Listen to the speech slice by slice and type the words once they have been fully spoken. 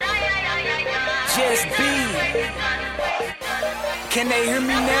JustB. Can they hear me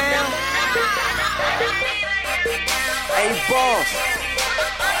now? Hey boss,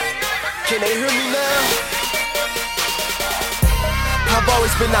 can they hear me now? I've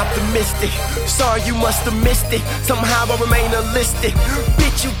always been optimistic. Sorry, you must have missed it. Somehow I remain illicit.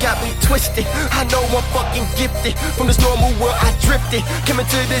 Bitch, you got me twisted. I know I'm fucking gifted. From this normal world I drifted. Came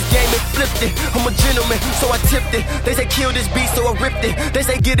into this game and flipped it. I'm a gentleman, so I tipped it. They say kill this beast, so I ripped it. They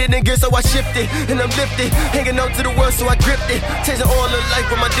say get it again, so I shipped it. And I'm lifted, hanging on to the world, so I gripped it. Chasing all of life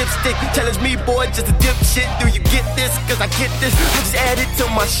with my dipstick. Challenge me, boy, just a dip shit. Do you get this? Cause I get this. I just add it to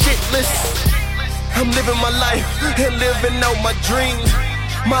my shit list. I'm living my life and living out my dreams.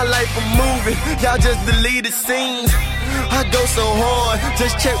 My life a movie, y'all just deleted scenes. I go so hard,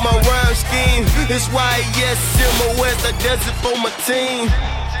 just check my rhyme scheme. It's why, yes, MOS, I does it for my team.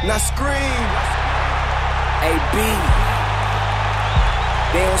 Now scream. Hey B,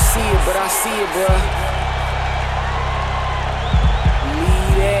 they don't see it, but I see it, bruh.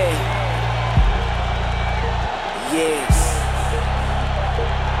 Need that. Yes.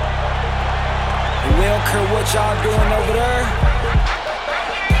 We don't care what y'all doing over there,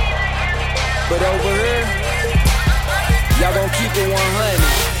 but over here, y'all gon' keep it 100.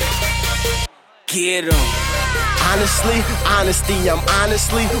 Get 'em. Honestly, honesty, I'm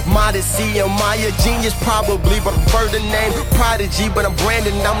honestly modesty. Am I a genius? Probably, but I prefer the name Prodigy. But I'm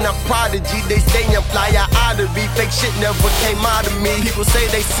Brandon, I'm not Prodigy. They say I'm fly, I ought to be. Fake shit never came out of me. People say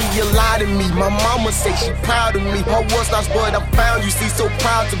they see a lot of me. My mama say she proud of me. I was lost, but I found you. See, so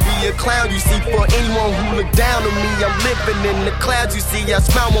proud to be a clown. You see, for anyone who look down on me, I'm living in the clouds. You see, I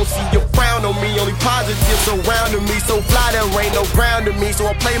smile, won't see your frown on me. Only positives surrounding me. So fly, there ain't no ground to me. So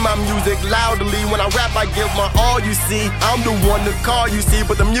I play my music loudly. When I rap, I give my all. You see, I'm the one to call, you see,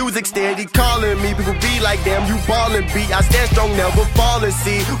 but the music steady calling me. People be like, damn, you ballin', B. I stand strong, never fallin',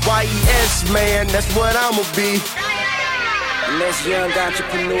 see. YES, man, that's what I'ma be. And that's young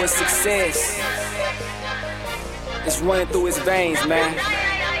entrepreneur success. It's running through his veins, man.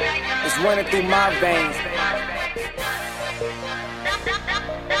 It's running through my veins.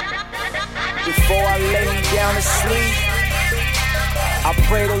 Before I lay me down to sleep, I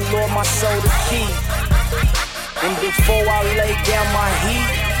pray the Lord my soul to keep. And before I lay down my heat,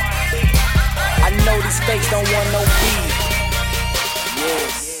 I know these fakes don't want no beef.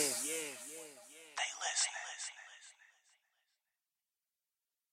 Yes.